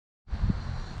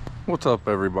What's up,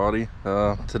 everybody?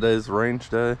 Today's range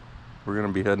day. We're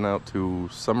gonna be heading out to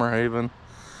Summerhaven.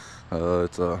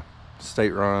 It's a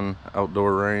state-run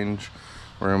outdoor range.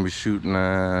 We're gonna be shooting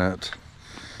at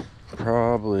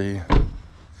we're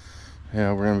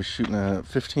gonna be shooting at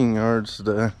 15 yards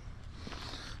today.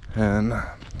 And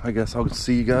I guess I'll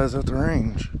see you guys at the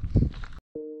range.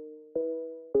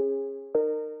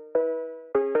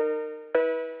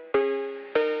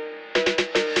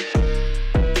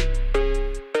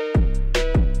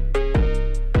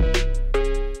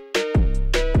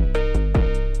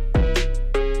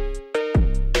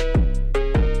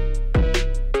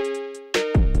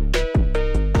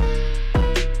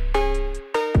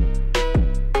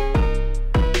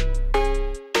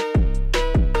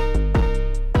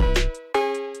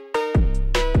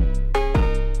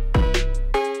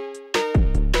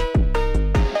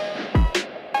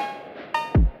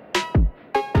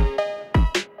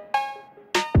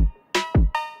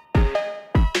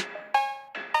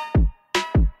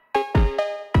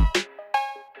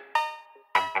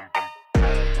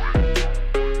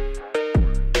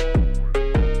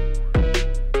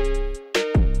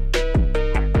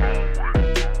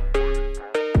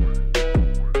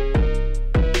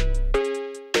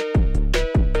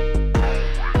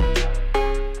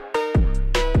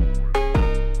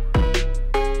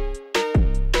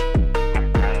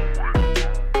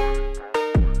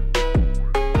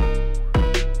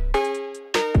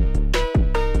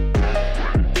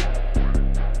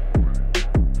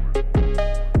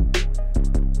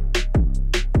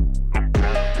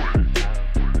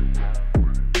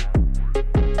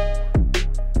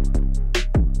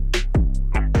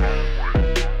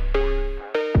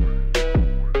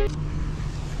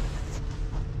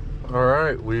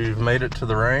 Alright, we've made it to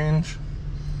the range.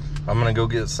 I'm gonna go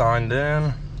get signed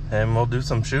in and we'll do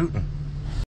some shooting.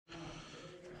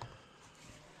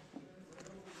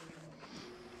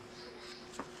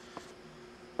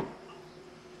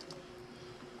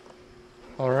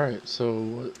 Alright, so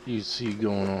what you see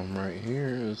going on right here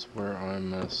is where I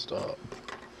messed up.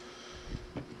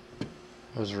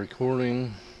 I was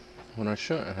recording when I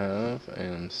shouldn't have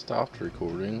and stopped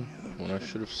recording when I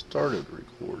should have started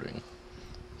recording.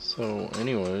 So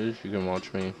anyways, you can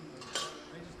watch me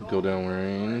go down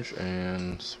range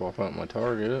and swap out my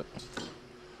target.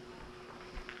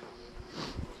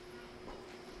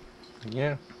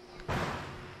 Yeah,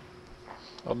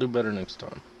 I'll do better next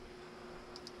time.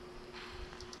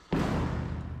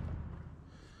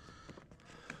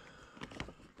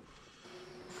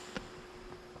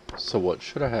 So what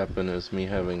should have happened is me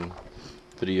having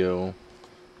video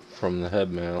from the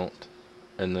head mount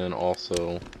and then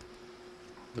also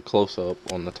the close-up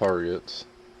on the targets,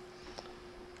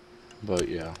 but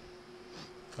yeah,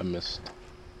 I missed.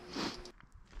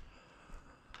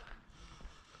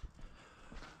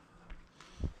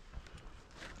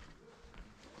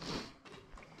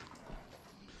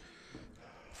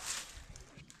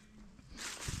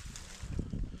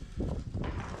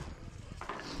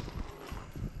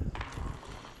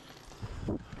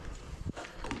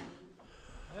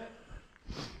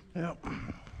 Yep.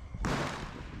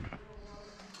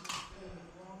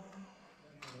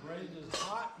 Is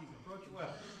hot, you can approach it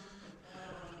well.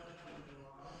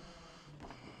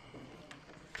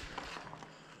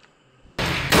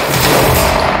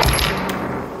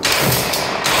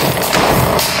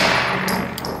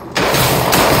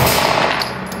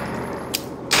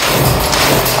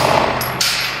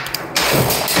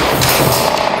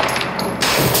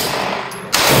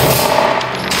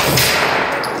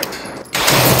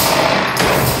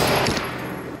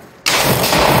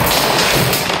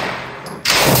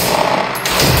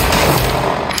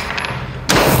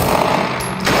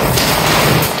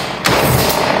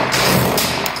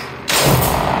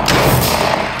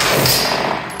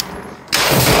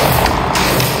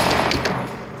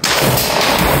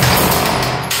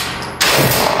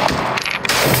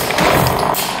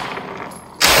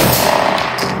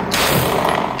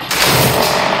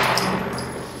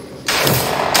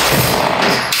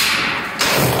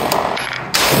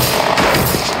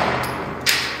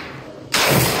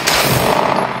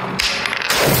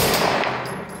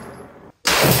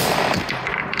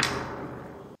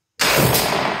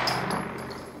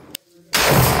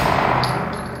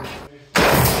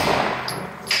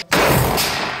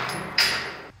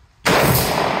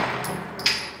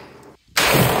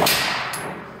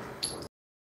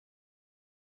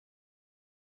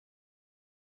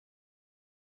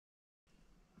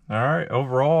 Alright,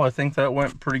 overall I think that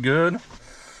went pretty good.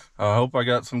 I hope I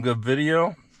got some good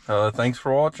video. Thanks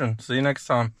for watching. See you next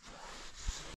time.